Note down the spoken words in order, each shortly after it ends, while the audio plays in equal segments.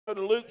Go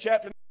to Luke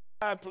chapter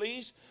 5,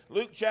 please.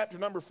 Luke chapter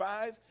number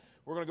 5.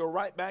 We're going to go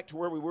right back to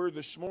where we were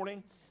this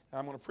morning.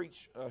 I'm going to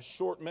preach a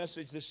short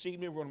message this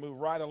evening. We're going to move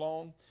right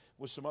along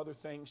with some other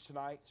things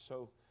tonight.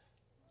 So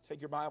take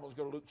your Bibles,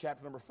 go to Luke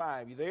chapter number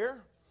 5. You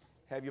there?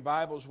 Have your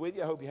Bibles with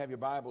you. I hope you have your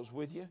Bibles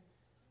with you.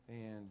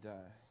 And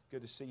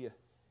good to see you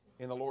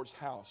in the Lord's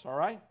house. All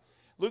right?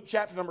 Luke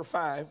chapter number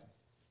 5.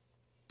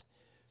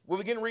 We'll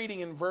begin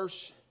reading in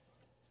verse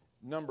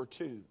number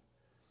 2.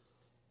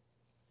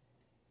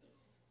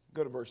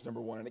 Go to verse number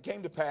 1. And it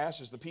came to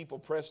pass, as the people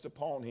pressed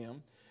upon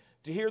him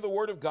to hear the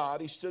word of God,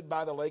 he stood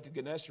by the lake of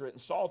Gennesaret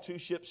and saw two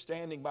ships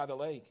standing by the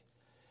lake.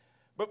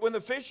 But when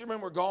the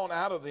fishermen were gone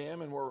out of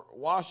them and were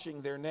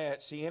washing their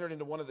nets, he entered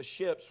into one of the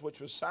ships,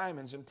 which was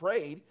Simon's, and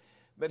prayed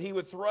that he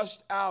would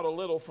thrust out a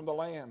little from the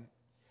land.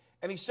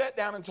 And he sat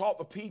down and taught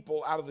the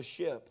people out of the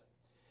ship.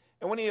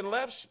 And when he had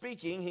left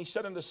speaking, he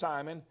said unto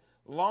Simon,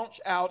 Launch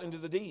out into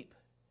the deep,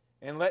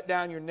 and let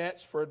down your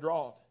nets for a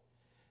draught.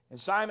 And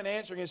Simon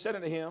answering and said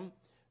unto him,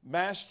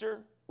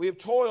 Master, we have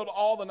toiled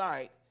all the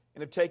night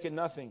and have taken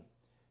nothing.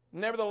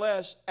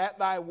 Nevertheless, at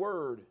thy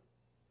word,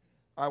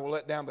 I will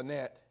let down the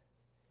net.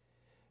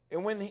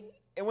 And when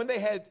they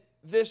had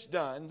this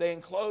done, they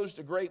enclosed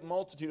a great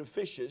multitude of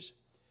fishes,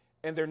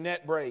 and their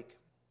net brake.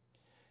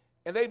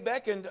 And they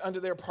beckoned unto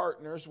their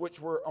partners, which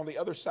were on the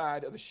other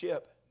side of the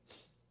ship,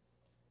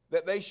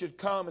 that they should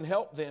come and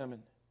help them.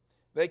 And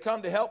they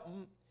come to help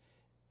them,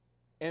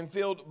 and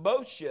filled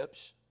both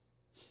ships,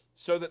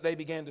 so that they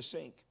began to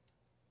sink.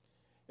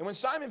 And when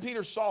Simon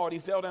Peter saw it, he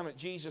fell down at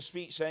Jesus'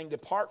 feet, saying,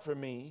 Depart from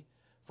me,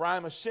 for I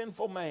am a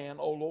sinful man,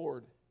 O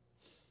Lord.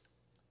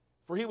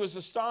 For he was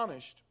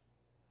astonished,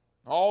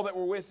 all that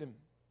were with him,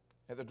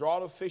 at the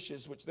draught of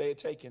fishes which they had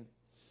taken.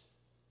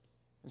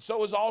 And so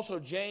was also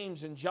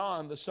James and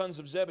John, the sons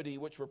of Zebedee,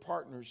 which were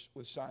partners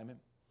with Simon.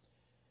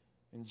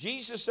 And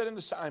Jesus said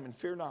unto Simon,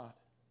 Fear not,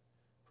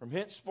 from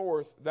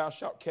henceforth thou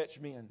shalt catch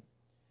men.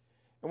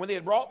 And when they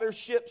had brought their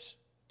ships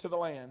to the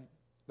land,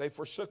 they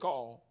forsook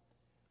all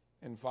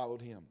and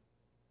followed him.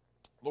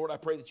 Lord, I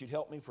pray that you'd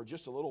help me for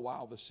just a little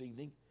while this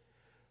evening.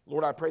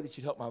 Lord, I pray that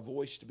you'd help my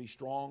voice to be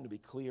strong, to be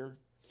clear.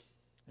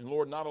 And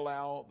Lord, not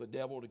allow the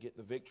devil to get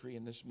the victory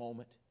in this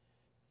moment.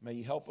 May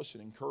you help us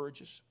and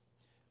encourage us.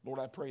 Lord,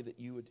 I pray that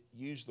you would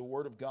use the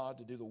word of God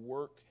to do the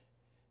work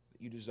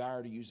that you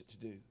desire to use it to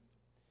do.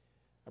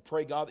 I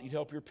pray, God, that you'd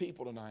help your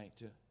people tonight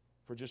to,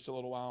 for just a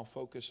little while,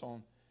 focus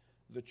on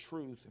the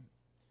truth and,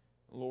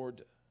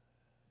 Lord,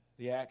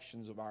 the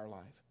actions of our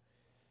life.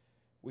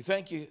 We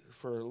thank you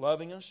for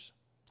loving us.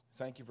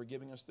 Thank you for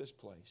giving us this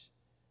place.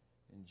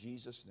 In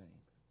Jesus'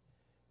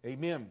 name,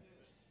 amen.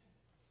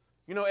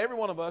 You know, every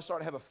one of us ought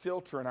to have a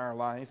filter in our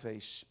life,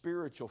 a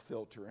spiritual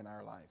filter in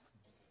our life.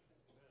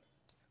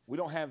 We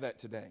don't have that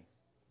today.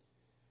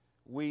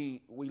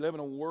 We live in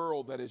a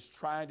world that is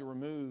trying to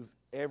remove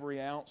every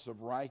ounce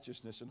of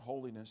righteousness and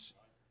holiness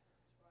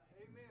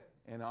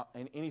and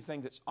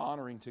anything that's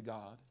honoring to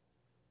God.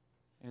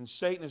 And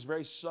Satan is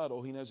very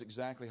subtle. He knows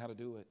exactly how to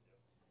do it.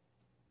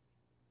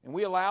 And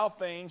we allow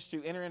things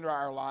to enter into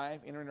our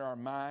life, enter into our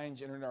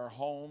minds, enter into our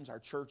homes, our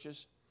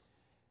churches,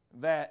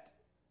 that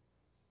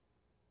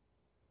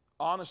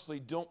honestly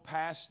don't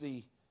pass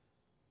the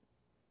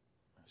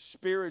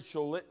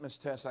spiritual litmus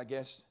test, I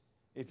guess,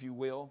 if you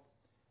will.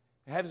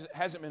 It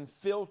hasn't been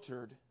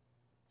filtered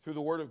through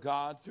the Word of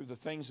God, through the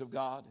things of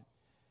God.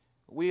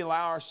 We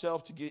allow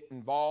ourselves to get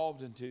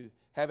involved and to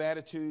have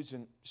attitudes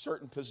and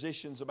certain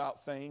positions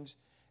about things,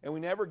 and we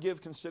never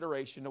give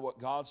consideration to what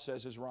God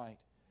says is right.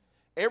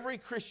 Every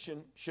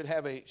Christian should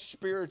have a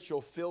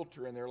spiritual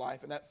filter in their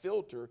life, and that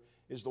filter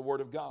is the Word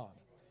of God.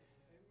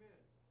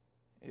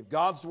 If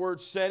God's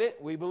Word said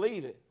it, we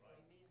believe it.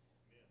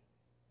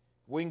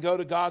 We can go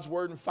to God's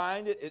Word and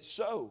find it, it's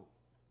so.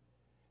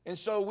 And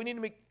so we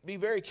need to be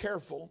very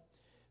careful.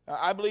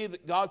 I believe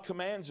that God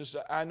commands us.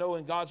 I know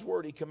in God's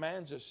Word He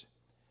commands us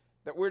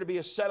that we're to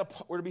be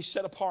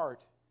set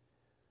apart.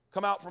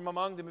 Come out from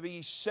among them and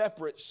be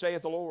separate,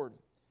 saith the Lord.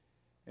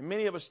 And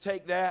many of us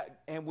take that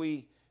and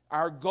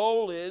our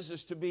goal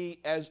is to be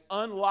as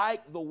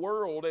unlike the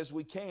world as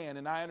we can,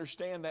 and I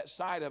understand that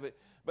side of it,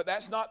 but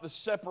that's not the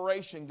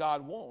separation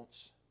God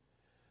wants.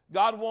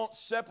 God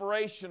wants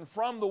separation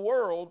from the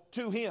world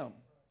to Him.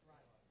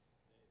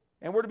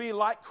 And we're to be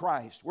like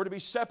Christ. We're to be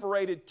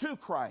separated to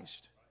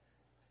Christ.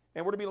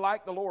 And we're to be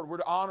like the Lord. We're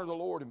to honor the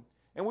Lord.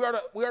 And we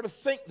are to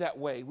think that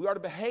way. We are to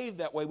behave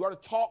that way. We are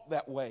to talk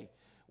that way.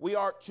 We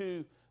are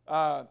to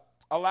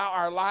allow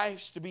our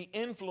lives to be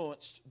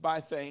influenced by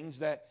things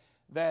that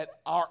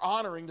are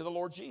honoring to the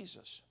Lord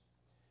Jesus.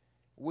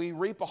 We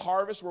reap a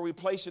harvest where we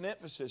place an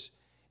emphasis.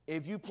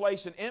 If you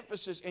place an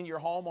emphasis in your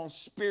home on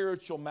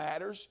spiritual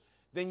matters,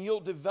 then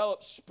you'll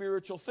develop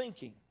spiritual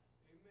thinking.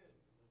 Amen.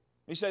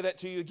 Let me say that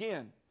to you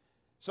again.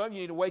 Some of you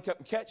need to wake up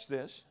and catch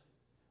this.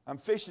 I'm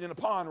fishing in a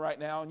pond right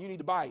now, and you need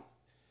to bite.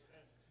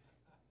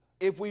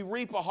 If we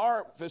reap a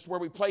harvest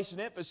where we place an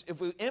emphasis, if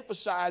we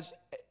emphasize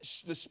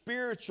the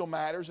spiritual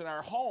matters in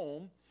our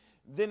home,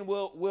 then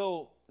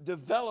we'll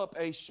develop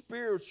a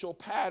spiritual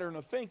pattern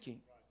of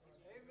thinking.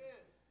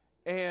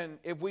 And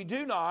if we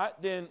do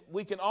not, then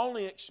we can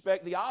only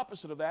expect the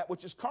opposite of that,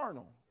 which is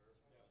carnal.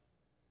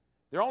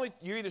 You're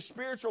either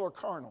spiritual or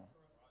carnal.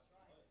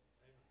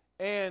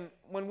 And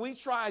when we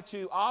try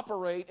to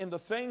operate in the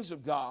things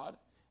of God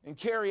and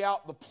carry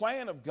out the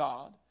plan of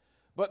God,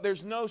 but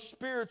there's no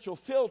spiritual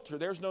filter,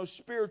 there's no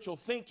spiritual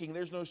thinking,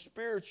 there's no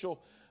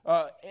spiritual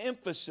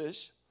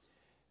emphasis,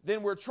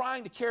 then we're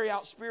trying to carry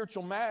out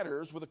spiritual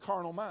matters with a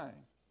carnal mind.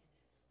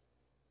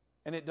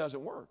 And it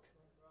doesn't work.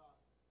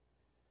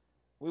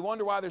 We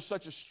wonder why there's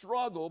such a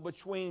struggle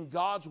between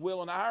God's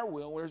will and our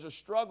will. There's a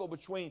struggle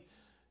between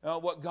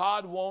what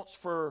God wants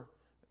for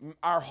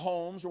our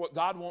homes or what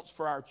God wants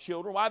for our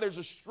children. Why there's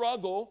a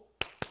struggle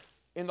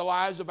in the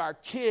lives of our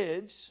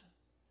kids.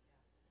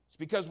 It's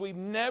because we've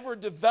never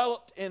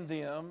developed in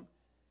them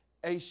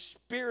a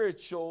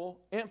spiritual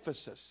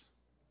emphasis.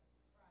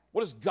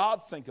 What does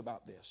God think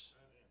about this?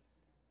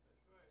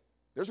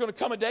 There's going to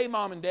come a day,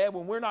 Mom and Dad,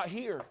 when we're not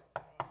here.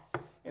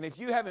 And if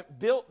you haven't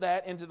built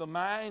that into the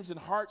minds and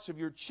hearts of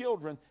your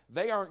children,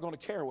 they aren't going to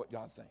care what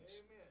God thinks.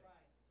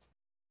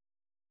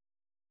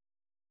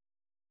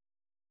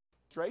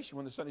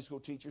 When the Sunday school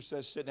teacher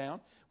says, sit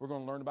down, we're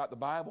going to learn about the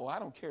Bible. I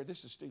don't care.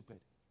 This is stupid.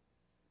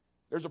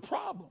 There's a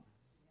problem.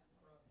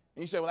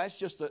 And you say, well, that's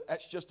just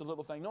a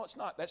little thing. No, it's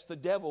not. That's the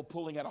devil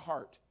pulling at a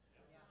heart.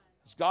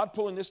 It's God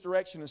pulling this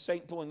direction and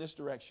Satan pulling this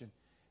direction.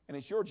 And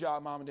it's your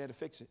job, Mom and Dad, to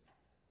fix it.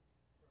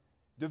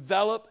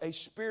 Develop a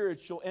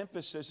spiritual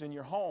emphasis in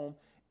your home,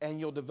 and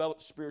you'll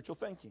develop spiritual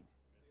thinking.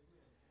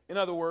 In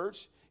other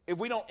words, if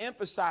we don't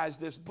emphasize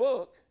this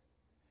book,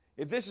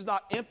 if this is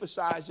not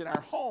emphasized in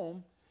our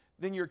home,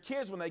 then your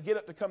kids, when they get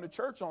up to come to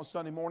church on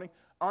Sunday morning,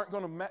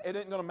 it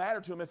isn't going to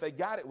matter to them if they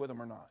got it with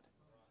them or not.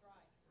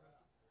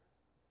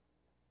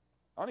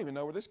 I don't even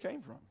know where this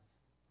came from.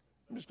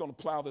 I'm just going to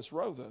plow this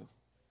row, though.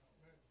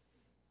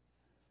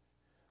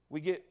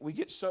 We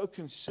get so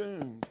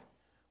consumed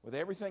with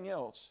everything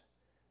else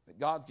that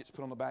God gets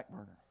put on the back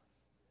burner.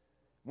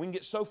 We can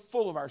get so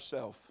full of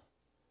ourselves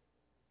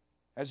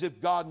as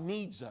if God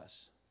needs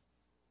us.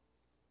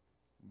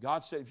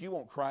 God said, if you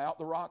won't cry out,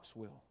 the rocks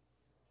will.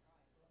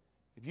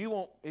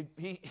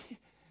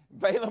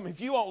 Balaam,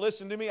 if you won't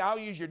listen to me, I'll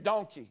use your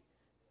donkey.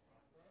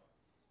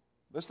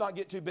 Let's not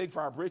get too big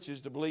for our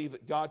britches to believe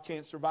that God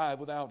can't survive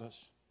without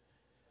us.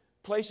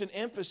 Place an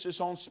emphasis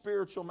on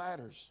spiritual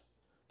matters.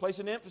 Place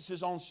an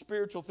emphasis on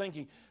spiritual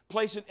thinking.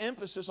 Place an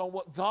emphasis on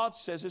what God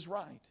says is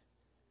right.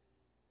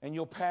 And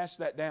you'll pass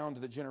that down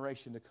to the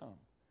generation to come.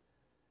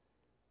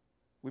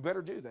 We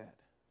better do that.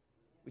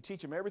 We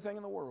teach them everything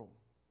in the world.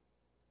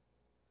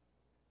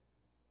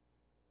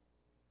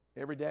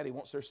 Every daddy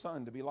wants their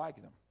son to be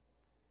like them.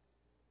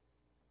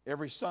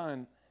 Every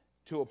son,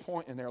 to a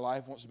point in their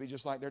life, wants to be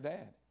just like their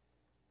dad.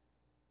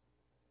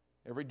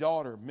 Every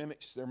daughter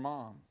mimics their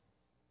mom.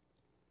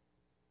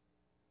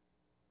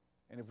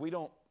 And if we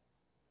don't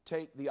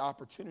take the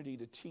opportunity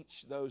to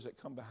teach those that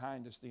come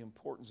behind us the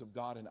importance of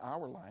God in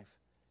our life,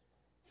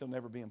 He'll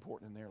never be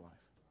important in their life.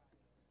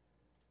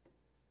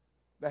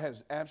 That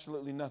has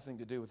absolutely nothing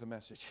to do with the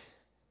message.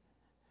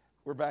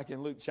 We're back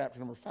in Luke chapter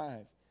number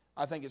 5.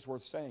 I think it's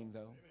worth saying,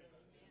 though.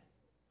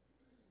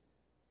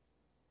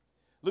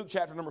 Luke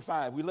chapter number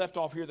 5. We left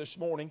off here this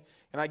morning,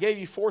 and I gave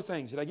you 4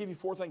 things. Did I give you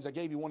 4 things? I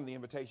gave you one in the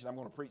invitation. I'm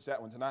going to preach that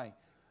one tonight.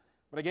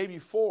 But I gave you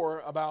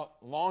 4 about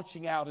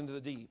launching out into the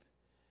deep.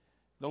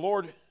 The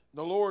Lord,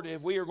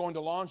 if we are going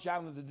to launch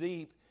out into the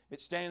deep,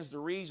 it stands to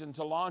reason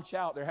to launch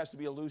out, there has to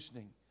be a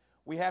loosening.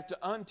 We have to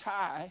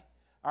untie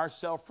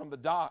ourselves from the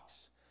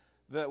docks.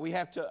 We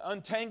have to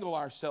untangle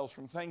ourselves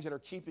from things that are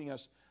keeping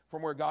us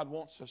from where God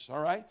wants us,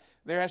 all right?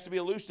 There has to be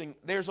a loosening.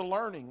 There's a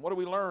learning. What do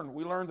we learn?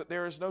 We learn that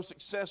there is no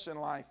success in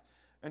life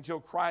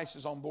until Christ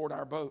is on board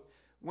our boat.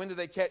 When did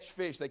they catch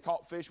fish? They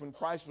caught fish when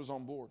Christ was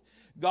on board.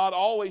 God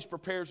always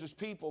prepares His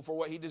people for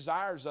what He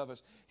desires of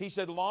us. He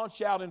said,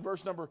 launch out in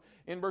verse number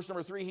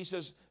 3. He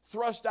says,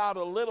 thrust out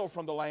a little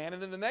from the land.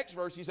 And then the next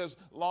verse, He says,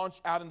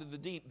 launch out into the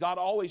deep. God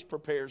always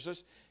prepares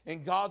us,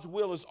 and God's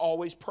will is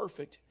always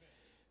perfect.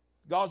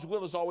 God's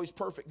will is always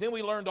perfect. Then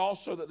we learned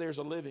also that there's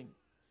a living.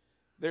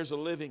 There's a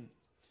living.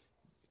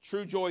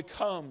 True joy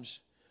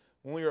comes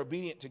when we are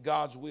obedient to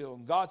God's will.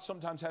 And God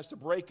sometimes has to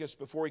break us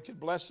before He could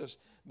bless us.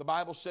 The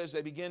Bible says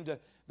they begin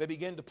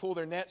to pull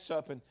their nets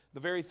up, and the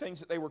very things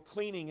that they were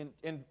cleaning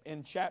in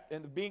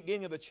the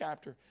beginning of the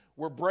chapter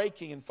were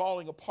breaking and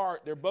falling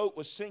apart. Their boat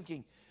was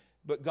sinking,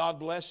 but God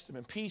blessed them.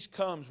 And peace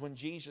comes when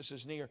Jesus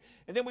is near.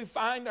 And then we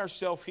find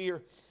ourselves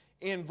here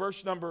in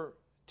verse number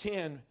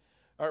 10,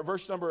 or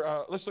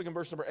let's look in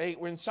verse number 8.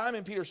 When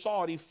Simon Peter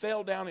saw it, he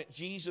fell down at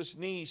Jesus'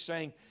 knees,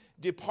 saying,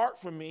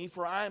 depart from me,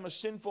 for I am a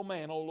sinful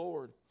man, O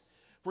Lord.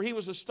 For he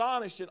was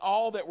astonished at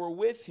all that were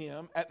with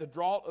him at the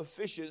draught of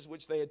fishes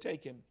which they had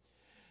taken.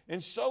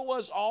 And so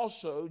was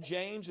also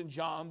James and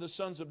John, the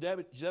sons of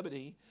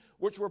Zebedee,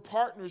 which were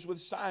partners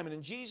with Simon.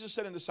 And Jesus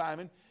said unto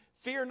Simon,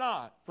 fear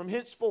not, from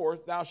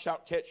henceforth thou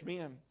shalt catch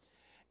men.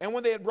 And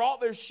when they had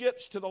brought their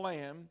ships to the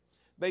land,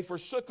 they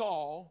forsook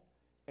all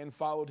and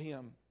followed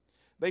Him.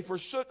 They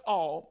forsook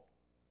all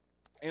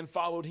and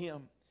followed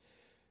Him.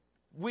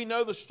 We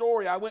know the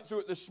story. I went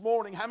through it this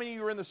morning. How many of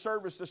you were in the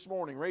service this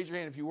morning? Raise your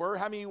hand if you were.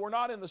 How many of you were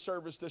not in the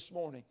service this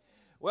morning?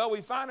 Well,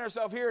 we find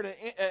ourselves here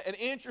at an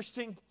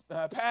interesting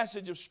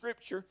passage of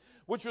Scripture,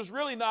 which was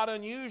really not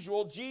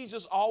unusual.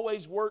 Jesus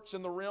always works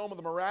in the realm of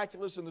the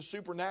miraculous and the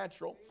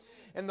supernatural.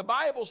 And the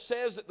Bible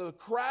says that the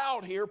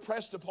crowd here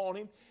pressed upon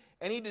him,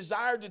 and he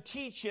desired to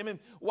teach him. And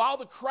while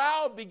the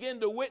crowd began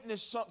to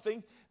witness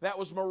something that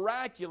was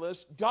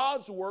miraculous,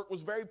 God's work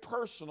was very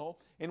personal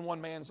in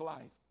one man's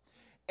life.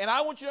 And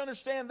I want you to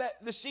understand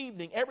that this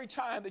evening, every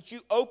time that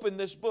you open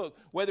this book,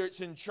 whether it's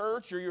in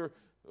church or your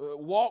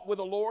walk with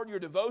the Lord, your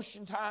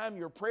devotion time,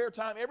 your prayer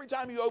time, every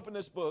time you open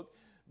this book,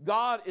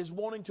 God is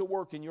wanting to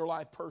work in your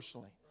life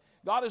personally.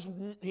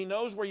 He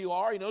knows where you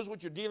are, He knows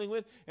what you're dealing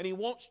with, and He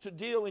wants to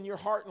deal in your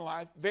heart and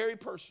life, very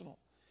personal.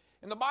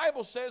 And the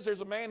Bible says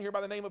there's a man here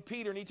by the name of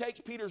Peter, and he takes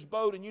Peter's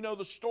boat, and you know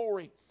the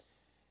story.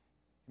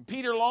 And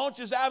Peter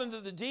launches out into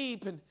the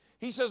deep, and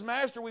he says,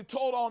 Master, we've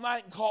toiled all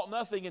night and caught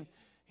nothing. And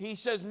he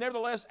says,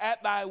 nevertheless,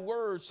 at thy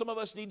word. Some of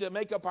us need to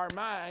make up our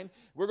mind.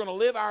 We're going to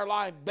live our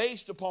life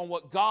based upon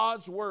what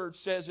God's word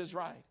says is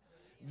right.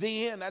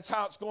 The end, that's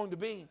how it's going to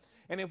be.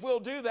 And if we'll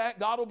do that,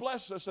 God will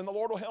bless us and the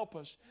Lord will help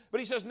us.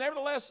 But he says,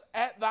 nevertheless,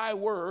 at thy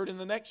word. In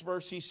the next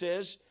verse he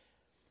says,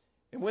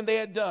 and when they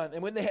had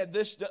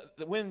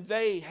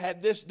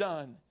this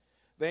done,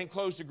 they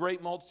enclosed a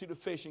great multitude of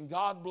fish, and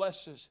God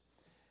blesses.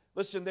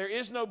 Listen, there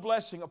is no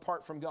blessing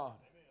apart from God.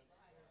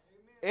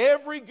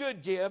 Every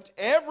good gift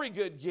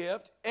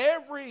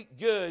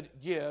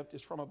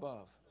is from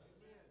above.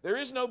 There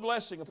is no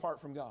blessing apart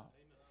from God.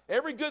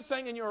 Every good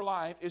thing in your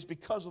life is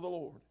because of the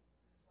Lord.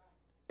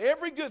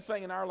 Every good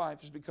thing in our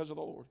life is because of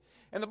the Lord.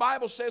 And the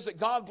Bible says that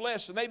God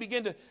blessed, and they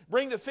began to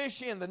bring the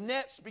fish in. The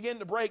nets began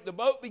to break. The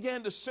boat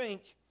began to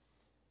sink.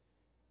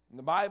 And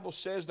the Bible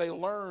says they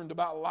learned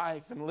about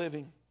life and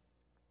living,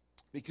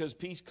 because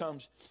peace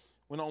comes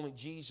when only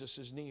Jesus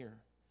is near.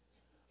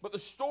 But the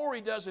story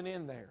doesn't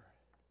end there.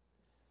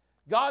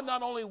 God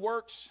not only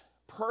works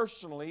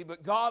personally,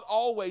 but God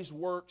always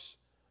works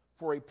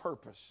for a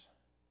purpose.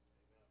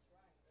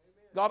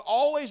 God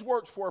always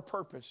works for a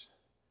purpose.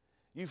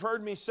 You've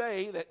heard me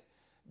say that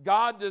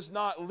God does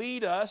not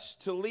lead us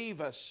to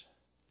leave us.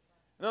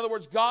 In other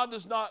words, God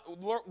does not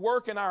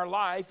work in our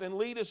life and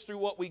lead us through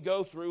what we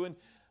go through and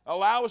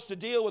allow us to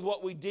deal with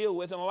what we deal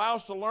with and allow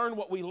us to learn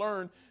what we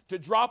learn to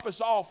drop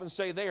us off and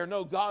say there.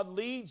 No, God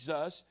leads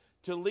us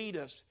to lead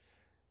us.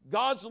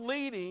 God's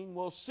leading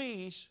will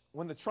cease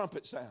when the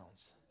trumpet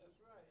sounds.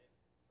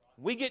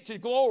 We get to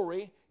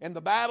glory and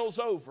the battle's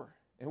over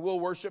and we'll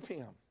worship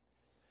Him.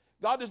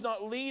 God does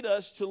not lead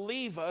us to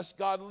leave us.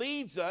 God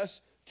leads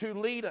us to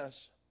lead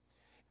us.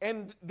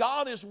 And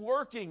God is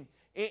working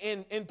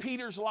in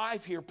Peter's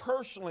life here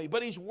personally,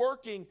 but He's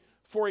working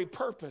for a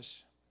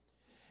purpose.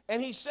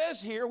 And he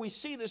says here, we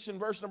see this in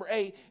verse number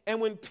 8, and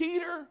when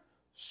Peter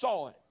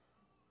saw it,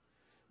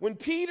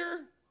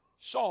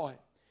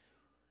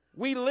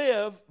 we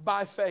live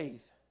by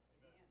faith.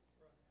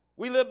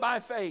 We live by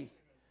faith.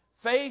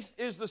 Faith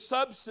is the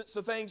substance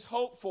of things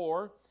hoped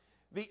for,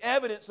 the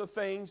evidence of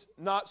things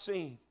not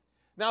seen.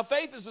 Now,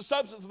 faith is the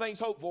substance of things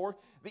hoped for,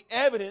 the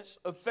evidence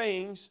of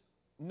things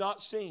not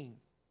seen.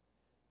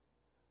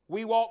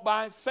 We walk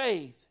by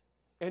faith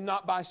and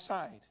not by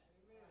sight.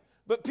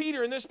 But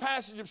Peter, in this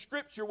passage of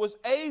Scripture, was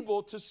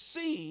able to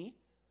see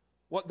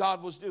what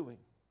God was doing.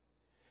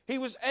 He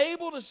was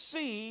able to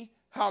see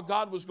how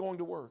God was going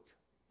to work.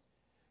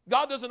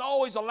 God doesn't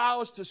always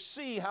allow us to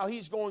see how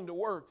He's going to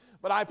work,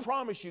 but I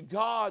promise you,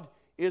 God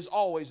is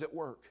always at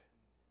work.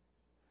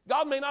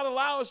 God may not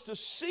allow us to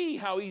see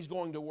how He's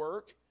going to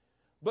work,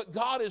 but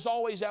God is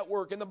always at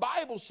work. And the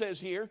Bible says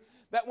here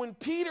that when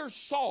Peter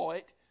saw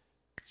it,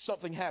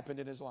 something happened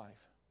in his life.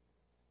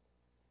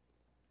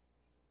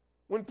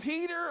 When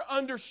Peter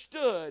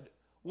understood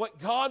what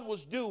God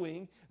was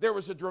doing, there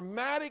was a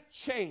dramatic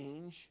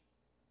change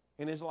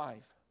in his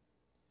life.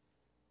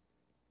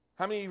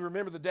 How many of you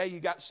remember the day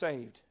you got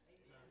saved?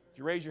 Did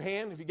you raise your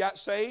hand if you got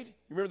saved?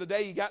 You remember the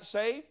day you got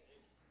saved?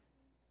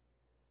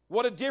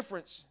 What a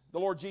difference the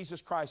Lord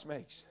Jesus Christ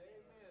makes.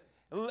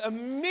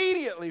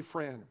 Immediately,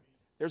 friend,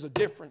 there's a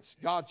difference.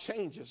 God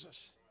changes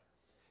us.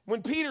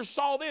 When Peter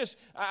saw this,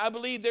 I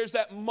believe there's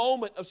that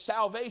moment of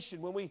salvation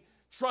when we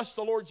trust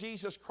the Lord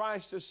Jesus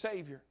Christ as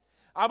Savior.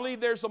 I believe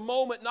there's a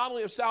moment not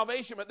only of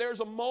salvation, but there's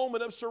a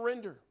moment of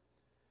surrender.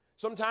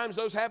 Sometimes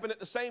those happen at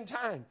the same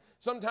time.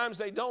 Sometimes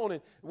they don't.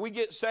 And we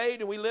get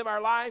saved and we live our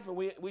life and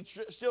we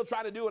still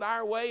try to do it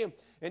our way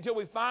until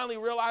we finally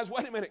realize,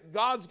 wait a minute,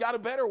 God's got a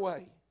better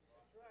way.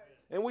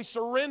 And we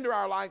surrender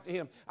our life to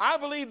Him. I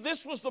believe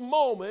this was the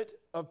moment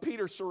of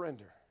Peter's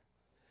surrender.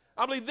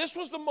 I believe this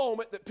was the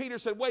moment that Peter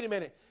said, wait a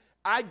minute,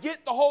 I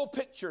get the whole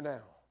picture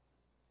now.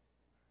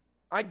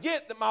 I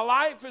get that my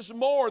life is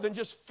more than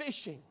just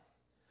fishing.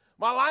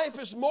 My life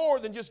is more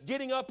than just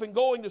getting up and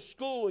going to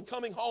school and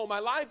coming home. My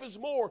life is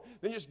more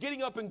than just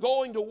getting up and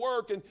going to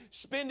work and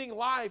spending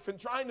life and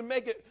trying to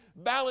make it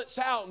balance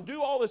out and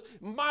do all this.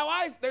 My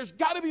life, there's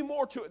got to be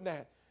more to it than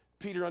that.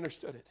 Peter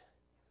understood it.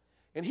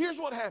 And here's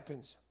what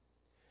happens.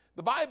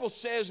 The Bible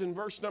says in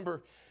verse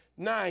number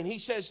 9, he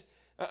says,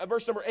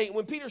 verse number 8,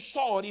 when Peter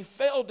saw it, he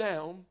fell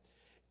down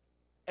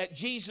at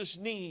Jesus'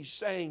 knees,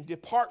 saying,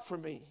 depart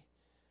from me,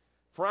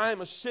 for I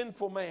am a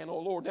sinful man, O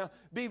Lord. Now,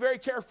 be very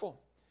careful.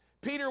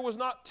 Peter was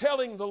not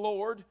telling the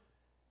Lord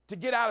to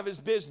get out of his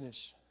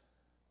business.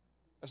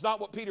 That's not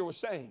what Peter was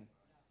saying.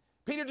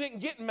 Peter didn't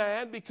get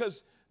mad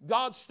because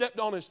God stepped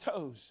on his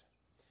toes.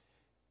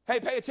 Hey,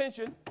 pay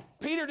attention.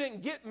 Peter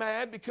didn't get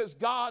mad because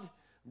God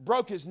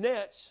broke his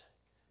nets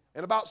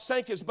and about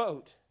sank his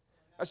boat.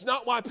 That's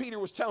not why Peter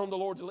was telling the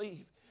Lord to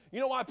leave. You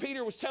know why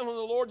Peter was telling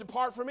the Lord,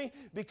 depart from me?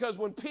 Because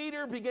when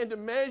Peter began to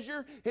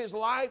measure his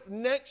life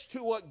next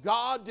to what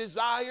God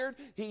desired,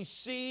 he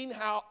seen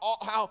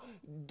how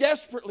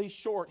desperately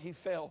short he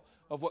fell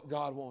of what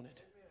God wanted.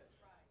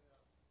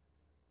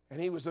 And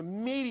he was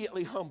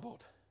immediately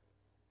humbled.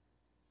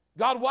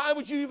 God, why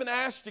would you even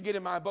ask to get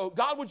in my boat?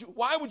 God,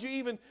 why would you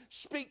even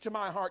speak to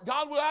my heart?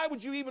 God, why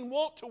would you even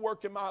want to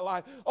work in my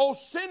life? Oh,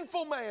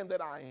 sinful man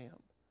that I am.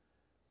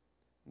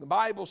 The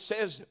Bible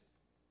says that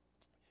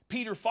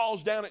Peter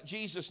falls down at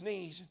Jesus'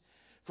 knees,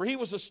 for he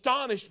was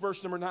astonished,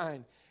 verse number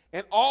 9,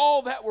 and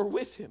all that were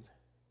with him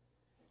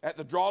at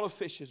the draught of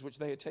fishes which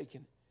they had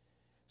taken.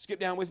 Skip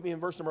down with me in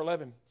verse number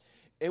 11.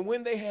 And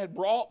when they had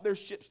brought their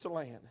ships to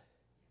land,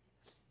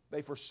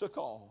 they forsook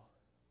all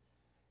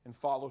and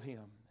followed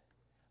him.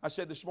 I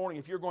said this morning,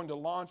 if you're going to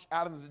launch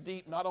out into the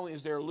deep, not only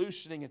is there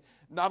loosening, and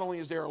not only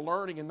is there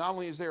learning, and not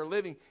only is there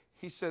living,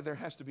 he said there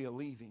has to be a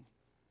leaving.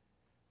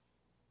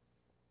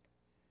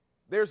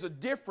 There's a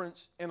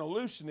difference in a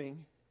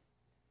loosening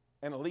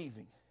and a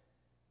leaving.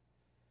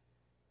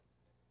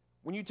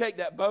 When you take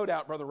that boat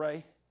out, Brother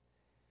Ray,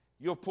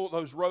 you'll pull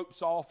those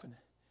ropes off and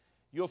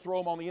you'll throw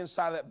them on the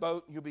inside of that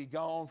boat and you'll be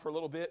gone for a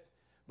little bit.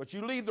 But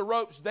you leave the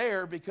ropes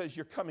there because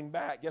you're coming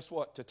back, guess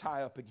what, to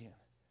tie up again.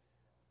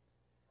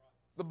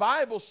 The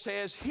Bible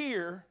says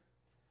here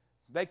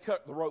they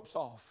cut the ropes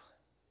off.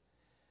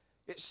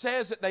 It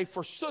says that they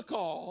forsook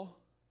all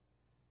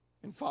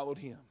and followed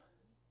him.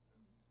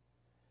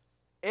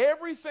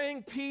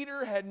 Everything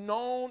Peter had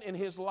known in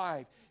his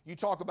life, you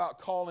talk about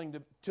calling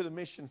to the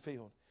mission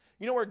field.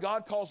 You know where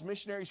God calls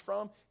missionaries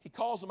from? He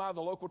calls them out of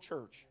the local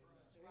church.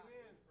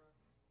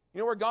 You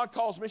know where God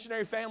calls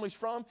missionary families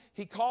from?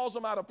 He calls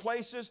them out of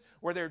places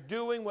where they're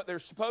doing what they're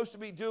supposed to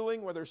be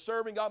doing, where they're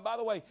serving God. By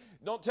the way,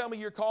 don't tell me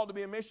you're called to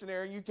be a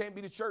missionary and you can't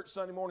be to church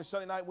Sunday morning,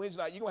 Sunday night,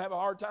 Wednesday night. You're going to have a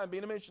hard time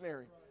being a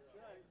missionary.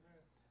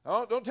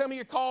 Oh, don't tell me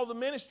you're called to the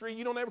ministry.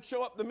 You don't ever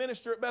show up the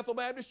minister at Bethel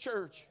Baptist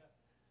Church.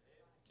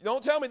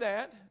 Don't tell me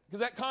that, because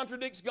that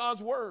contradicts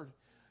God's word.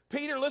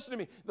 Peter, listen to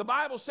me. The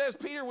Bible says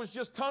Peter was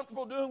just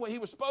comfortable doing what he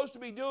was supposed to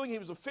be doing. He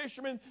was a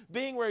fisherman,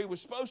 being where he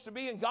was supposed to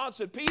be. And God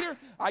said, Peter,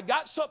 I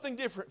got something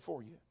different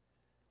for you.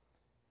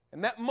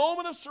 And that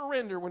moment of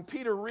surrender, when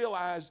Peter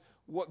realized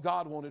what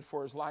God wanted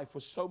for his life,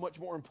 was so much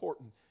more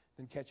important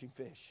than catching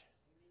fish.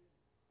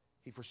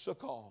 He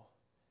forsook all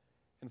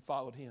and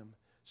followed him.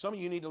 Some of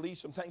you need to leave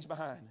some things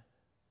behind.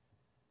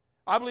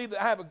 I believe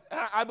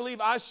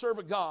I serve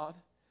a God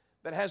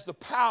that has the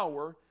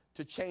power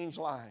to change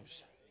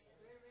lives.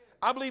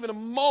 I believe in a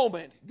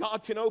moment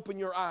God can open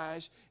your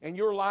eyes and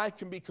your life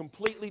can be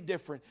completely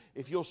different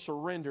if you'll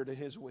surrender to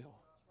his will.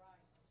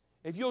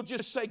 If you'll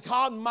just say,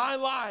 God, my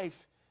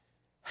life,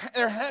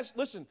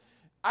 listen,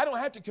 I don't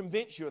have to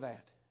convince you of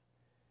that.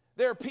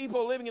 There are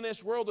people living in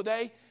this world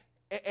today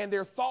and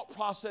their thought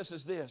process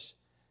is this: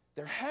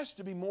 there has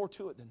to be more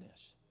to it than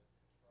this.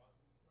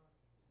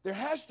 There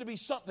has to be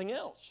something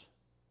else.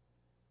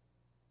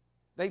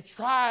 They've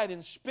tried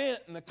and spent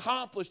and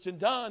accomplished and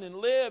done and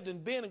lived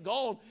and been and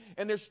gone,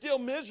 and they're still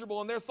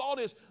miserable, and their thought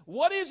is,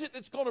 what is it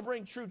that's going to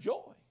bring true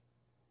joy?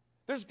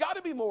 There's got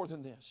to be more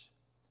than this.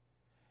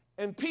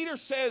 And Peter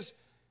says,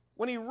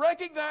 when he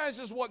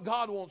recognizes what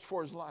God wants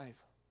for his life,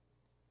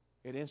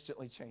 it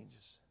instantly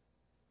changes.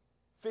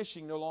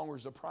 Fishing no longer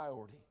is a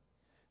priority.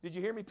 Did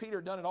you hear me? Peter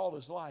had done it all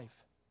his life.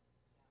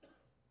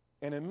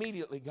 And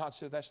immediately God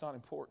said, that's not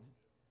important.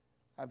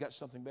 I've got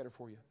something better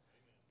for you.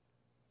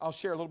 I'll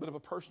share a little bit of a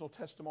personal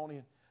testimony,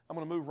 and I'm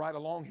going to move right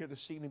along here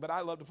this evening. But I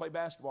love to play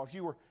basketball. If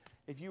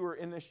you were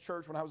in this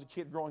church when I was a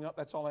kid growing up,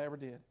 that's all I ever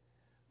did.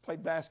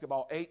 Played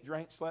basketball, ate,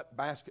 drank, slept,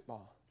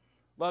 basketball.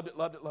 Loved it,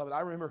 loved it, loved it.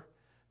 I remember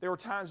there were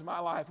times in my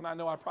life, and I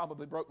know I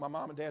probably broke my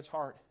mom and dad's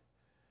heart,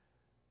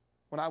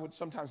 when I would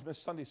sometimes miss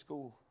Sunday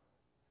school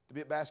to be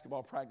at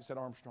basketball practice at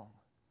Armstrong.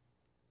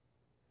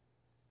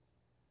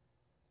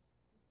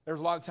 There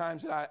was a lot of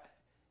times that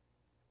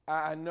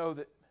I know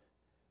that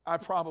I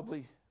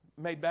probably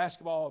made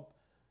basketball,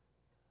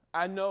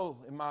 I know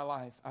in my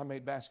life I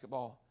made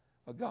basketball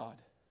a God.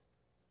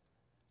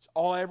 It's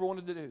all I ever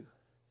wanted to do.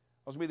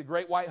 I was going to be the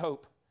great white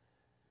hope.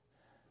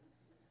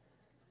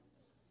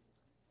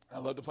 I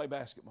love to play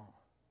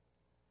basketball.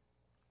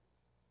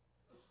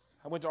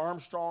 I went to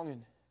Armstrong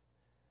and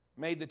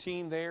made the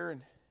team there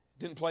and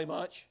didn't play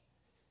much.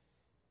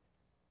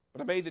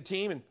 But I made the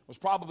team and was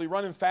probably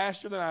running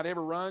faster than I'd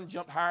ever run,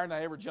 jumped higher than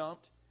I ever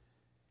jumped,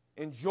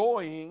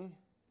 enjoying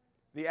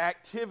the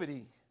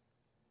activity.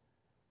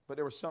 But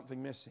there was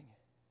something missing.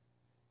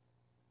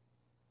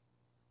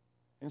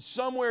 And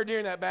somewhere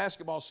during that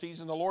basketball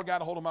season, the Lord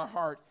got a hold of my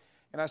heart.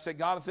 And I said,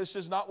 God, if this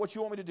is not what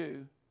you want me to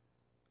do,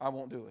 I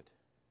won't do it.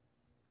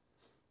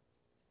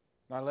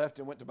 And I left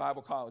and went to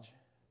Bible college.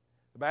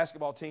 The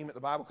basketball team at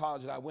the Bible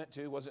college that I went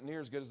to wasn't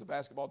near as good as the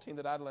basketball team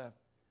that I'd left.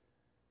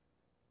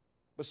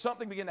 But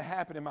something began to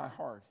happen in my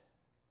heart.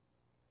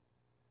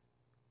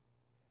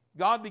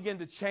 God began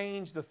to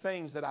change the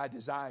things that I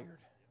desired.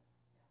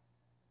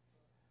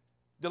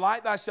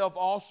 Delight thyself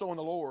also in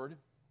the Lord,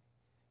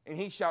 and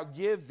He shall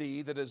give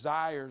thee the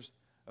desires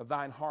of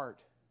thine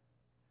heart.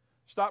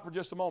 Stop for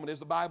just a moment. Is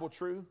the Bible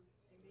true? Amen.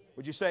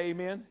 Would you say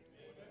amen? Amen?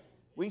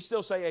 We can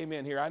still say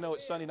amen here. I know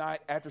it's Sunday night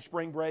after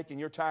spring break and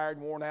you're tired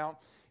and worn out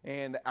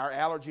and our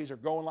allergies are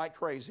going like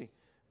crazy,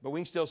 but we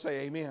can still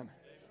say amen. Amen.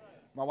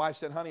 My wife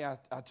said, honey,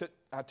 I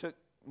took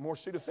more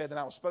Sudafed than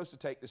I was supposed to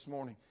take this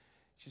morning.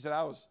 She said,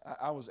 I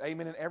was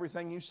amening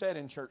everything you said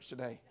in church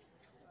today.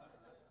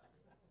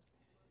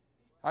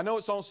 I know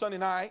it's on Sunday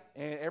night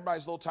and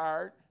everybody's a little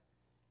tired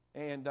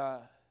and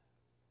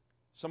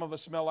some of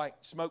us smell like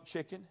smoked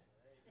chicken,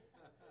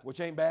 which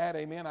ain't bad,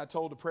 amen. I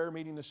told the prayer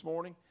meeting this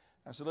morning,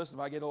 I said, listen,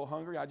 if I get a little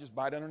hungry, I just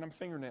bite under them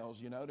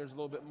fingernails, you know. There's a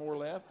little bit more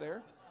left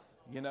there,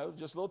 you know,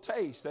 just a little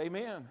taste,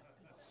 amen.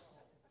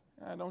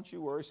 Don't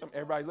you worry.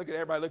 Everybody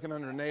looking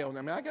under their nail.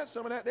 I mean, I got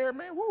some of that there,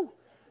 man, woo.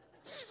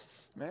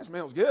 Man, it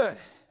smells good.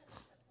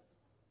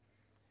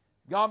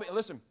 God,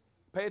 listen,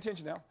 pay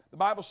attention now. The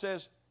Bible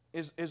says,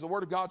 is the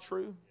Word of God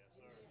true?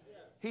 Yes,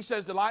 He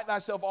says, delight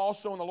thyself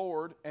also in the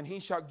Lord, and He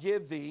shall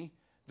give thee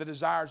the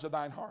desires of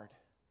thine heart.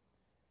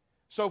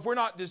 So if we're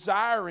not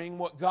desiring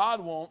what God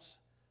wants,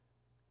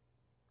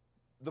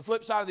 the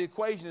flip side of the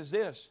equation is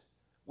this: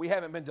 we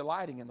haven't been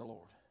delighting in the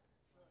Lord.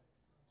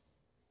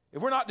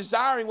 If we're not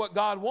desiring what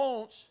God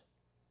wants,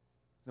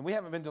 then we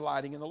haven't been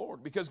delighting in the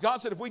Lord. Because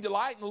God said, if we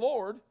delight in the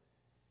Lord,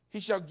 He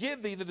shall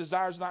give thee the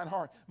desires of thine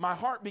heart. My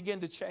heart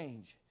began to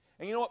change.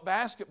 And you know what?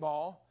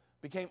 Basketball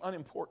became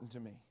unimportant to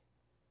me.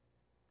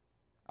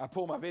 I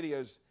pull my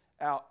videos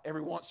out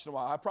every once in a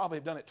while. I probably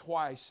have done it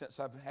twice since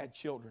I've had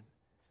children.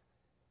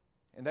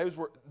 And those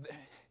were...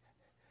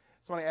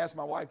 Somebody asked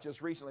my wife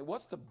just recently,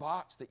 what's the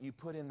box that you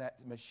put in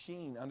that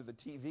machine under the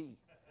TV?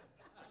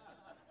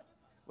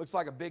 Looks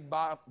like a big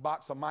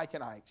box of Mike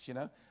and Ike's, you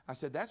know. I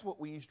said, that's what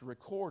we used to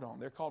record on.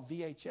 They're called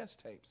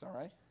VHS tapes, all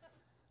right?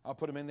 I'll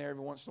put them in there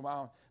every once in a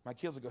while. My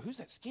kids will go, who's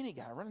that skinny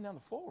guy running down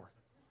the floor?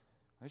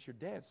 That's your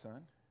dad,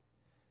 son.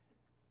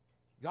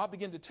 God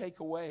began to take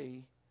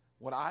away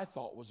what I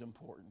thought was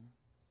important,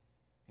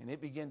 and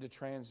it began to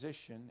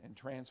transition and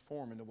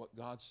transform into what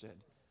God said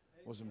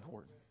was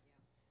important.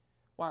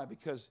 Why?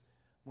 Because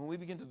when we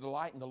begin to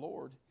delight in the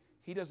Lord,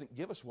 He doesn't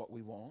give us what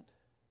we want.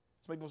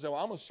 Some people say, well,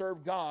 I'm going to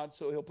serve God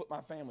so He'll put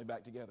my family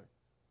back together.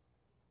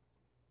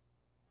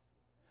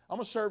 I'm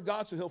going to serve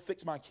God so He'll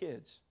fix my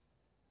kids.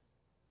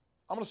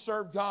 I'm going to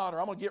serve God, or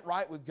I'm going to get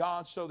right with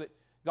God so that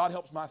God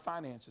helps my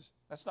finances.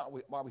 That's not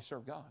why we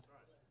serve God.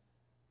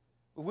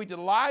 If we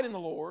delight in the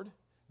Lord,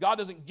 God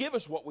doesn't give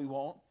us what we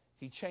want.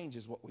 He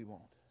changes what we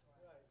want.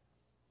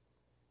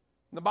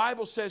 And the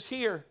Bible says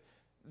here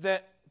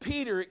that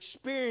Peter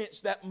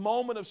experienced that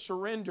moment of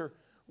surrender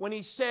when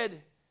he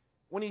said,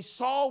 when he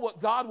saw what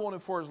God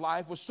wanted for his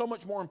life was so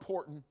much more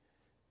important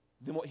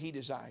than what he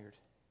desired.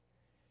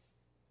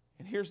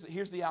 And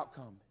here's the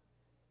outcome.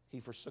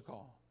 He forsook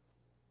all.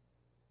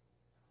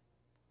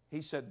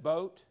 He said,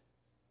 boat,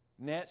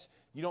 nets.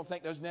 You don't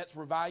think those nets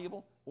were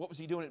valuable? What was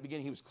he doing at the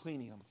beginning? He was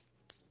cleaning them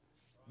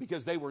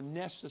because they were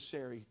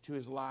necessary to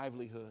his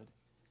livelihood.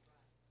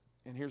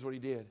 And here's what he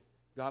did.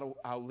 God,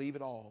 I'll leave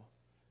it all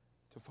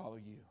to follow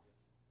you.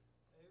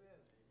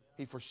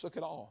 He forsook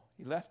it all.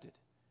 He left it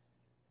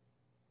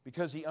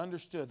because he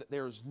understood that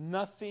there is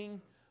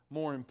nothing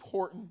more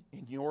important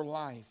in your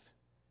life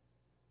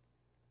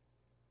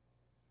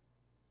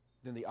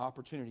than the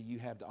opportunity you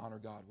have to honor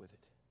God with it.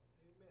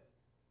 Amen.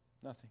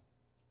 Nothing.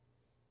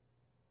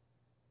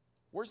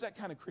 Where's that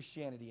kind of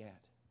Christianity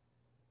at?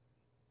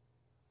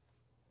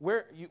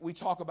 We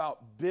talk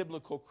about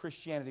biblical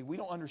Christianity. We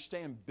don't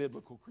understand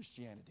biblical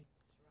Christianity.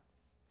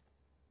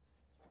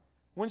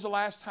 When's the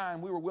last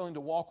time we were willing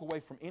to walk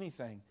away from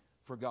anything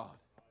for God?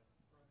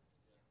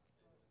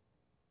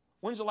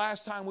 When's the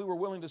last time we were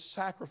willing to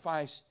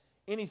sacrifice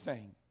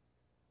anything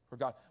for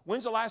God?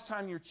 When's the last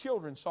time your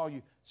children saw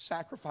you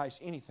sacrifice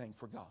anything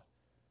for God?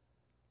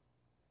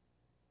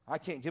 I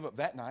can't give up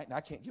that night, and I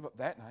can't give up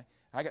that night.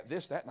 I got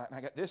this that night, and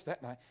I got this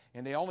that night.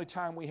 And the only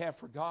time we have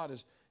for God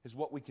is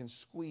what we can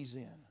squeeze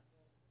in.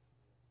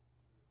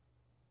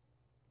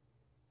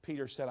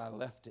 Peter said, I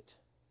left it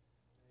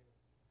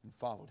and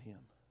followed Him.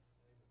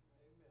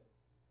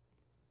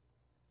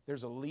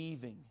 There's a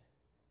leaving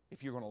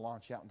if you're going to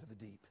launch out into the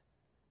deep.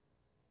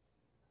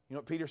 You know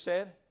what Peter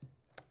said?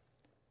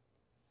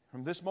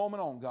 From this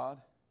moment on, God,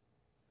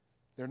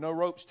 there are no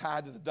ropes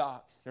tied to the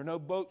dock. There are no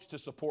boats to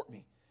support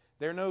me.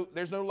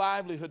 There's no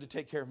livelihood to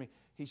take care of me.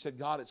 He said,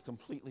 God, it's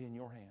completely in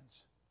your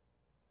hands.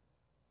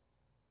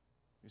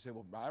 You say,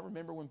 well, I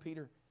remember when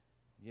Peter,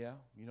 you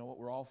know what?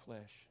 We're all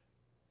flesh.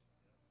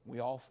 We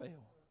all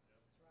fail.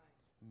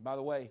 And by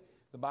the way,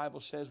 The Bible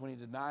says when he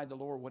denied the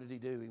Lord, what did he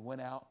do? He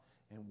went out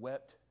and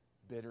wept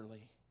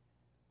bitterly.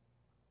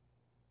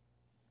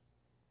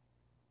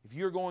 If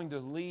you're going to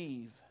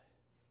leave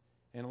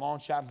and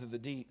launch out into the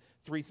deep,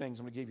 three things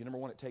I'm going to give you. Number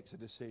one, it takes a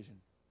decision.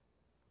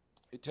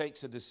 It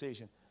takes a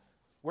decision.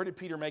 Where did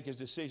Peter make his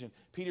decision?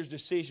 Peter's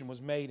decision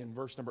was made in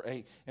verse number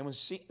 8. And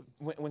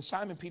when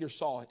Simon Peter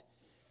saw it,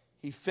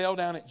 he fell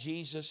down at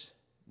Jesus'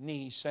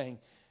 knees, saying,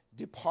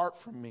 "Depart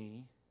from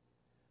me,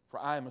 for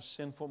I am a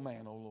sinful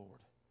man, O Lord."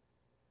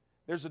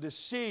 There's a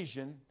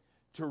decision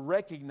to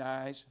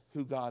recognize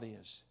who God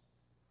is.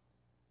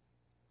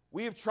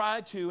 We have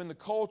tried to, in the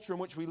culture in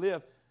which we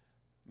live,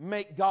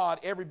 make God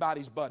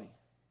everybody's buddy.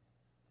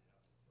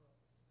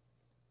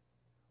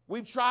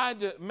 We've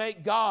tried to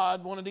make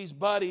God one of these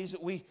buddies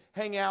that we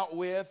hang out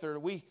with, or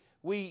we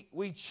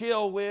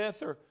chill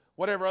with, or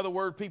whatever other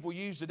word people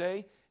use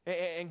today.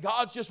 And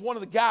God's just one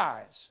of the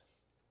guys.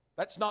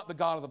 That's not the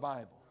God of the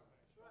Bible.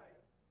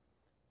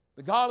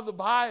 The God of the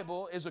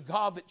Bible is a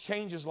God that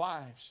changes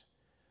lives.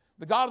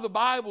 The God of the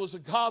Bible is a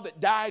God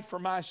that died for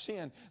my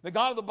sin. The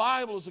God of the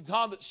Bible is a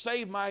God that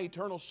saved my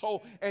eternal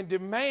soul and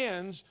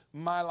demands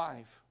my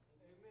life.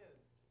 Amen.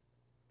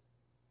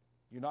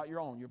 You're not your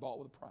own. You're bought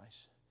with a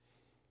price.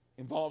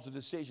 Involves a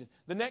decision.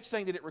 The next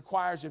thing that it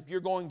requires, if you're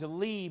going to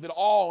leave it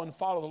all and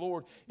follow the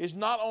Lord, is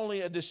not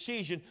only a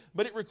decision,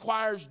 but it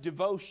requires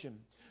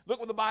devotion. Look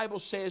what the Bible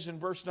says in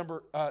verse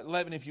number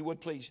 11, if you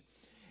would please.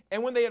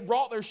 And when they had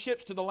brought their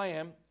ships to the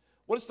land,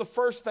 what is the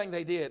first thing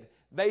they did?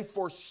 They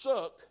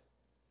forsook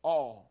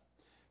all.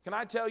 Can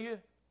I tell you,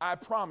 I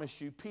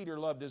promise you, Peter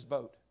loved his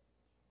boat.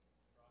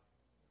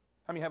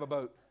 How many have a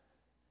boat?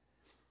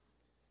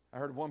 I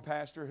heard of one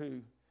pastor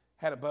who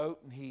had a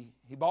boat, and he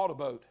bought a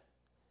boat.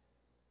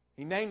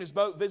 He named his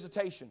boat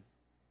Visitation.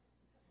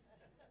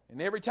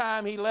 And every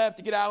time he left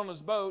to get out on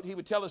his boat, he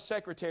would tell his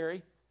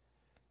secretary,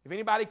 "If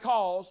anybody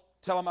calls,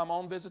 tell them I'm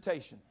on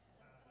visitation."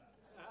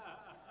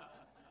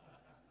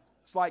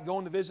 It's like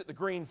going to visit the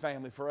Green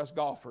family for us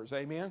golfers,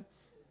 amen?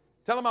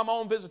 Tell them I'm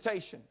on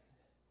visitation.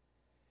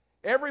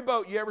 Every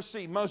boat you ever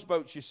see, most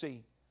boats you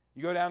see,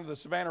 you go down to the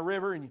Savannah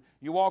River and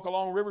you walk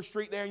along River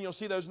Street there and you'll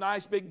see those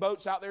nice big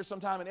boats out there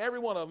sometime, and every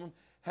one of them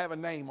have a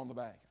name on the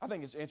back. I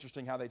think it's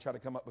interesting how they try to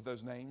come up with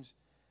those names.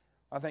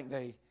 I think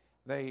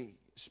they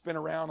spin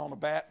around on a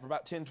bat for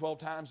about 10, 12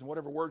 times, and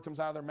whatever word comes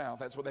out of their mouth,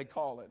 that's what they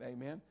call it,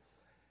 amen?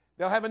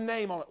 They'll have a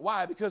name on it.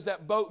 Why? Because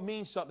that boat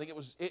means something. It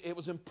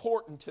was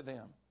important to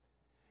them.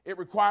 It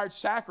required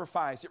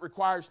sacrifice. It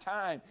requires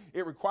time.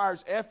 It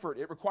requires effort.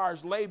 It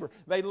requires labor.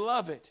 They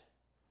love it.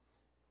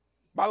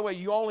 By the way,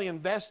 you only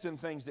invest in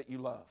things that you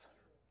love.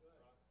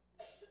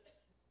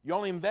 You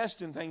only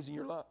invest in things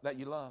that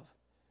you love.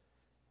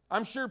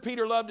 I'm sure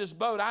Peter loved his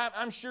boat.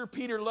 I'm sure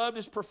Peter loved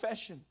his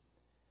profession.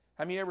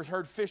 Have you ever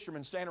heard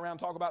fishermen stand around and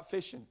talk about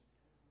fishing?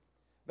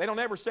 They don't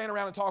ever stand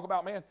around and talk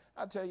about, "Man,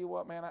 I tell you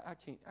what, man, I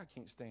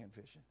can't stand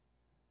fishing."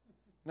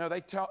 No,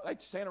 they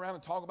stand around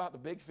and talk about the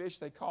big fish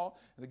they caught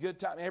and the good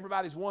time.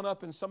 Everybody's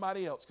one-upping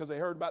somebody else because they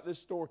heard about this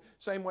story.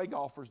 Same way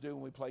golfers do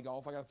when we play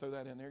golf. I got to throw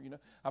that in there. You know,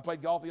 I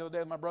played golf the other day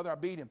with my brother. I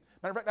beat him.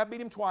 Matter of fact, I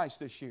beat him twice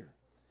this year.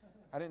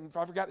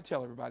 I forgot to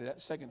tell everybody that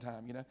the second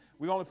time. You know,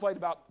 we've only played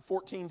about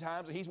 14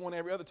 times, and he's won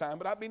every other time.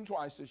 But I beat him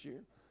twice this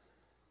year.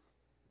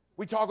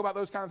 We talk about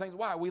those kind of things.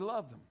 Why? We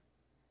love them.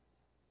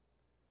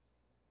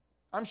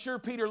 I'm sure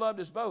Peter loved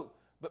his boat,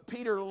 but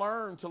Peter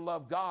learned to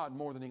love God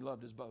more than he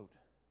loved his boat.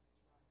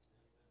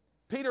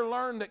 Peter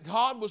learned that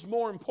God was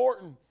more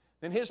important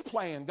than his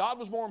plan. God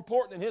was more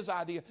important than his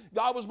idea.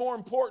 God was more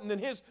important than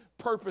his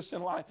purpose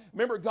in life.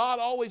 Remember, God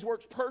always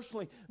works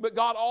personally, but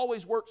God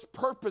always works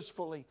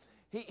purposefully.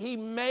 He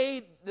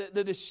made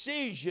the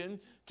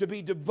decision to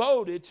be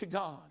devoted to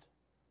God.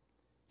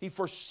 He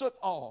forsook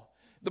all.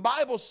 The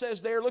Bible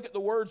says there, look at the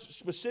words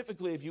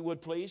specifically, if you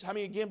would please. How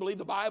many again believe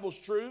the Bible's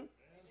true? Amen.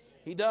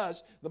 He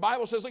does. The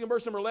Bible says, look in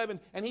verse number 11,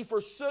 and he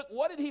forsook,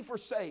 what did he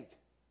forsake?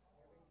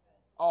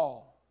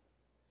 All.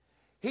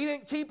 He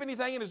didn't keep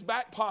anything in his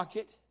back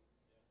pocket.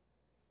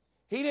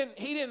 He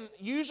didn't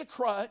use a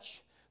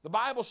crutch. The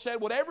Bible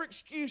said whatever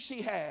excuse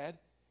he had,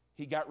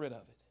 he got rid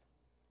of it.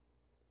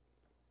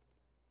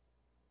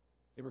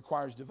 It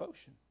requires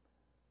devotion.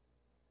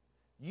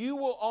 You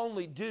will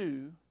only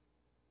do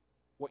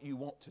what you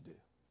want to do.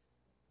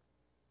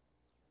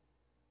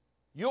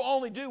 You'll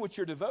only do what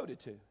you're devoted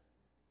to.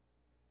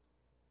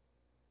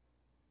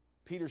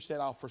 Peter said,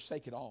 "I'll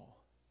forsake it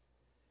all."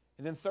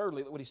 And then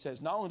thirdly, look what he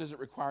says. Not only does it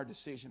require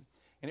decision,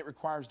 and it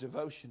requires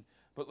devotion,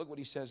 but look what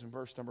he says in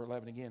verse number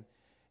 11 again.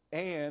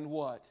 And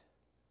what?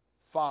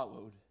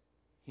 Followed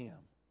him.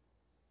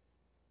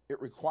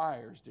 It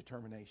requires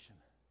determination.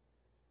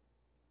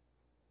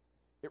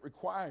 It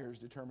requires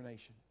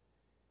determination.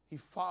 He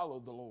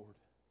followed the Lord.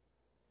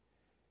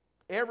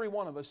 Every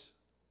one of us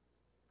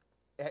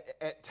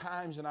at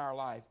times in our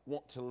life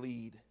want to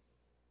lead.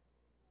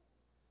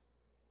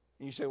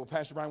 And you say, "Well,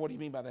 Pastor Brian, what do you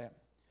mean by that?"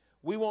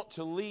 We want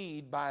to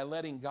lead by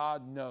letting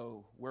God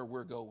know where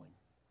we're going.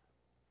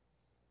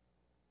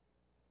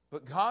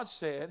 But God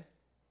said,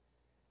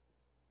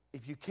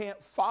 if you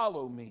can't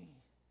follow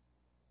me,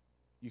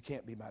 you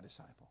can't be my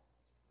disciple.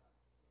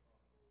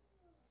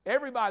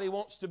 Everybody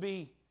wants to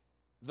be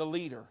the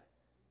leader.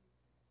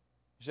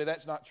 You say,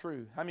 that's not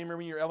true. How many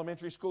remember in your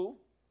elementary school?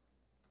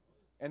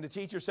 And the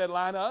teacher said,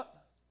 line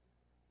up.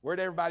 Where'd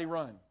everybody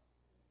run?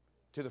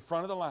 To the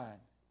front of the line.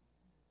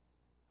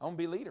 I want to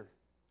be a leader.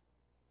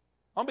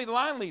 I want to be the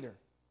line leader.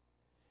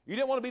 You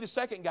didn't want to be the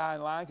second guy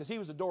in line because he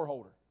was the door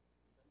holder.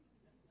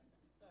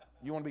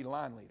 You want to be the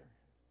line leader.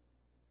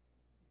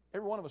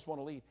 Every one of us want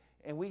to lead.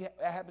 And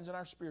that happens in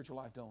our spiritual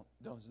life,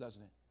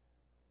 doesn't it?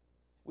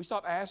 We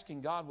stop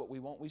asking God what we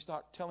want. We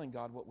start telling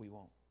God what we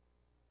want.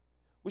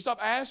 We stop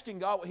asking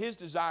God what His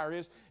desire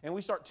is, and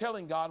we start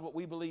telling God what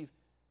we believe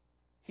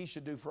He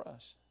should do for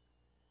us.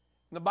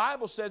 And the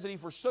Bible says that He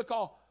forsook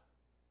all,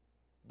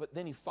 but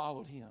then He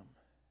followed Him.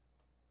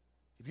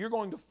 If you're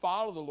going to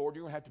follow the Lord,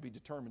 you're going to have to be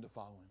determined to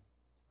follow Him.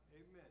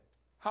 Amen.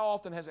 How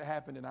often has it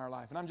happened in our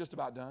life? And I'm just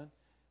about done.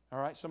 All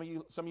right, some of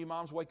you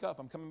moms, wake up.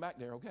 I'm coming back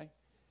there, okay?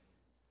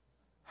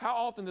 How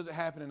often does it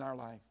happen in our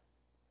life?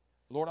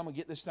 Lord, I'm going to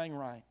get this thing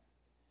right.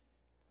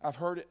 I've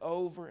heard it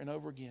over and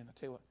over again. I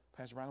tell you what,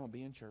 Pastor Brian, I'm going to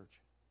be in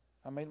church.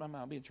 I made my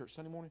mind. I'll be in church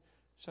Sunday morning,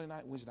 Sunday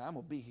night, Wednesday night. I'm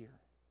going to be here.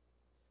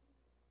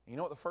 And you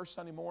know what? The first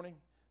Sunday morning,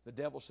 the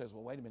devil says,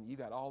 well, wait a minute. You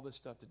got all this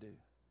stuff to do.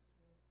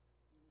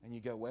 And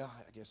you go, well,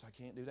 I guess I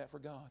can't do that for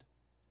God.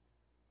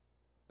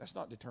 That's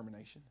not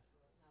determination.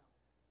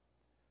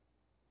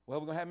 Well,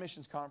 we're going to have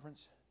missions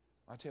conference.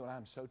 I'll tell you what,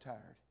 I'm so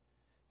tired.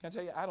 Can I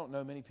tell you, I don't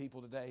know many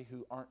people today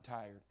who aren't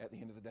tired at the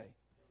end of the day.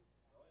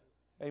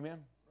 Amen?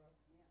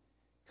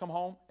 Come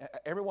home.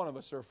 Every one of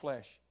us are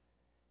flesh.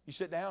 You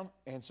sit down,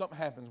 and something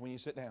happens when you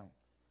sit down.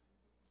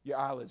 Your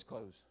eyelids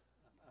close.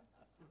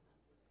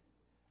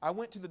 I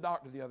went to the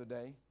doctor the other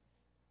day.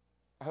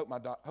 I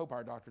hope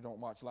our doctor don't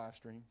watch live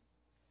stream.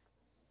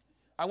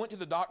 I went to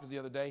the doctor the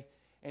other day,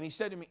 and he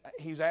said to me,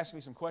 he was asking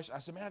me some questions. I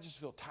said, man, I just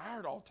feel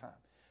tired all the time.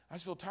 I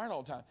just feel tired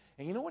all the time.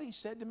 And you know what he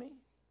said to me?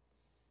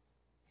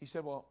 He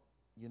said, well,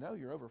 you know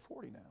you're over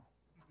 40 now.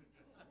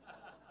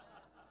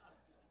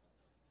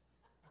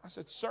 I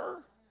said,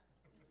 sir?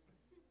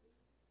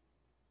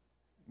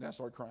 And I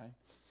started crying.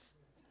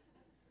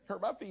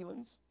 Hurt my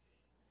feelings.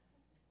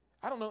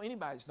 I don't know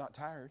anybody that's not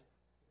tired.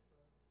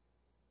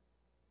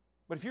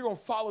 But if you're going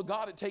to follow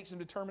God, it takes some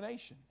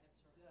determination.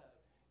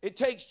 It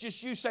takes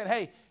just you saying,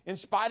 hey, in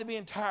spite of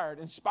being tired,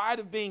 in spite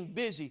of being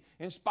busy,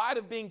 in spite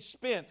of being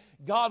spent,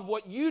 God,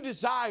 what you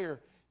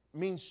desire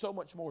means so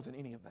much more than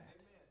any of that.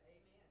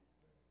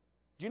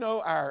 Do you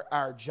know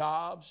our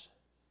jobs,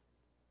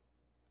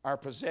 our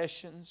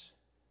possessions,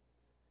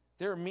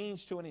 they're a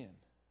means to an end.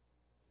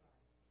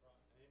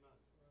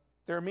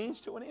 They're a means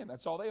to an end.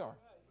 That's all they are.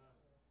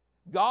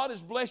 God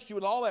has blessed you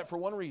with all that for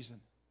one reason,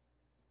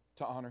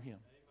 to honor Him.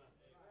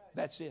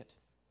 That's it.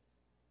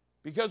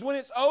 Because when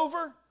it's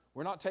over,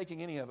 we're not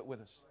taking any of it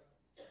with us.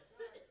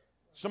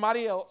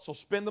 Somebody else will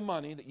spend the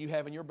money that you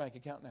have in your bank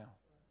account now.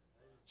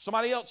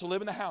 Somebody else will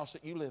live in the house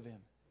that you live in.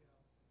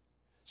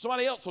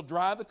 Somebody else will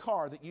drive the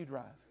car that you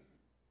drive.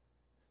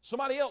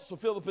 Somebody else will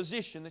fill the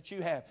position that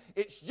you have.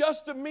 It's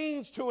just a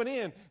means to an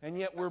end, and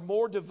yet we're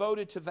more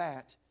devoted to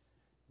that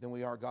than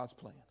we are God's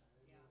plan.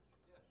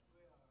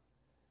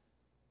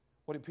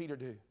 What did Peter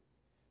do?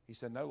 He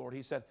said, no, Lord.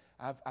 He said,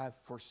 I've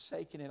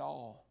forsaken it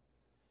all.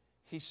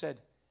 He said,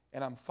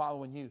 and I'm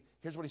following you.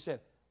 Here's what he said,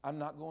 I'm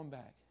not going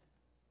back.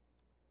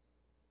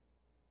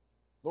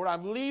 Lord,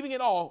 I'm leaving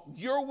it all.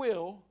 Your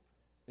will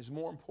is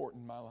more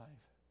important in my life.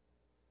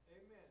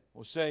 Amen.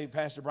 We'll say,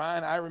 Pastor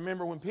Brian, I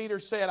remember when Peter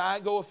said, I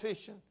go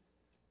a-fishing.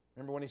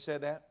 Remember when he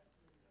said that?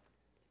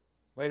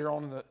 Later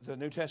on in the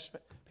New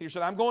Testament, Peter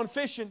said, I'm going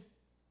fishing.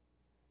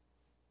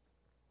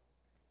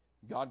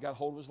 God got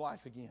hold of his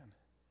life again.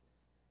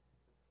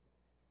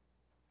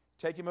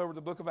 Take him over to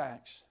the book of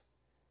Acts.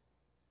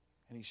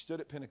 And he stood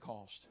at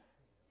Pentecost.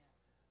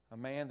 The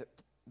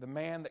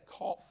man that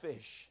caught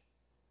fish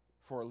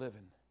for a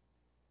living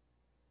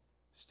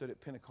stood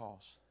at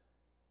Pentecost.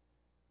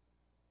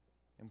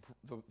 And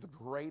the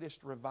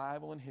greatest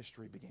revival in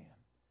history began.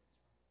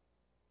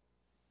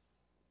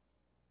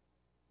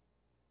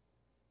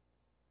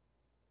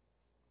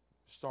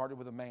 Started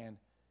with a man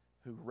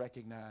who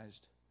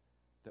recognized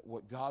that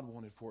what God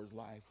wanted for his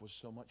life was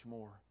so much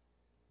more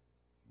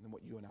than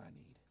what you and I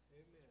need.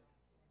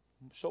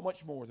 Amen. So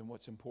much more than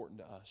what's important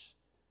to us.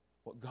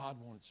 What God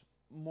wants,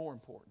 more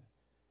important.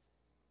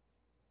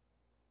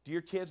 Do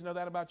your kids know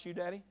that about you,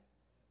 Daddy?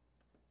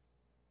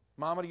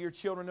 Mama, do your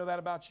children know that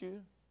about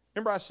you?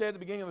 Remember I said at the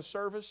beginning of the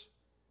service,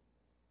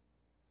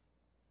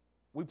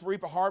 we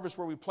reap a harvest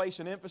where we place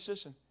an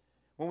emphasis, and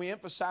when we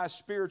emphasize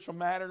spiritual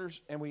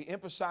matters and we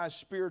emphasize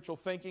spiritual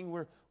thinking,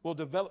 we'll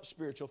develop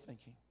spiritual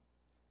thinking.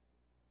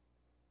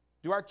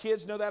 Do our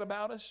kids know that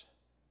about us?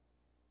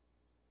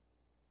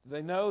 Do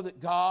they know that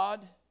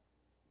God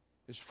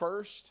is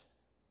first?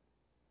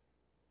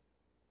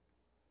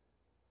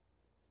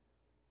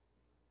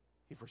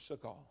 He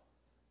forsook all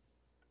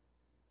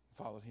and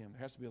followed Him.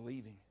 There has to be a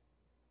leaving.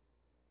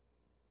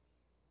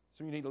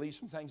 Some of you need to leave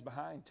some things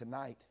behind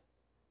tonight.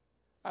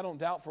 I don't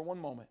doubt for one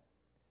moment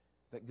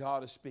that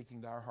God is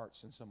speaking to our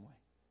hearts in some way.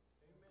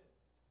 Amen.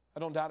 I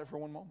don't doubt it for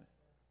one moment.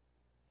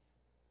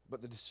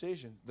 But the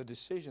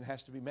decision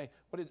has to be made.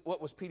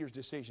 What was Peter's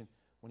decision?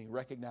 When he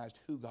recognized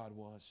who God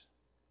was,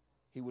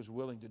 he was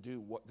willing to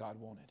do what God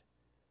wanted.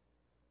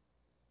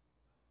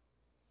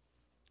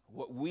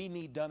 What we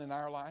need done in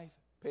our life,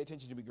 pay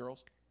attention to me,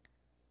 girls.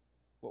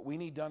 What we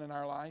need done in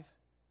our life,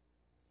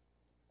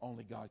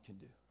 only God can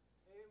do.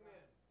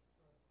 Amen.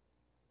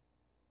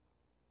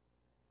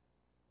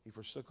 He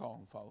forsook all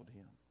and followed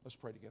him. Let's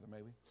pray together,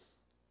 may we?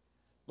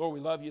 Lord,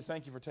 we love you.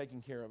 Thank you for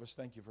taking care of us.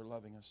 Thank you for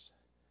loving us.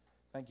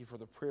 Thank you for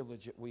the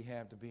privilege that we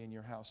have to be in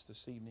your house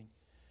this evening.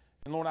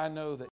 And Lord, I know that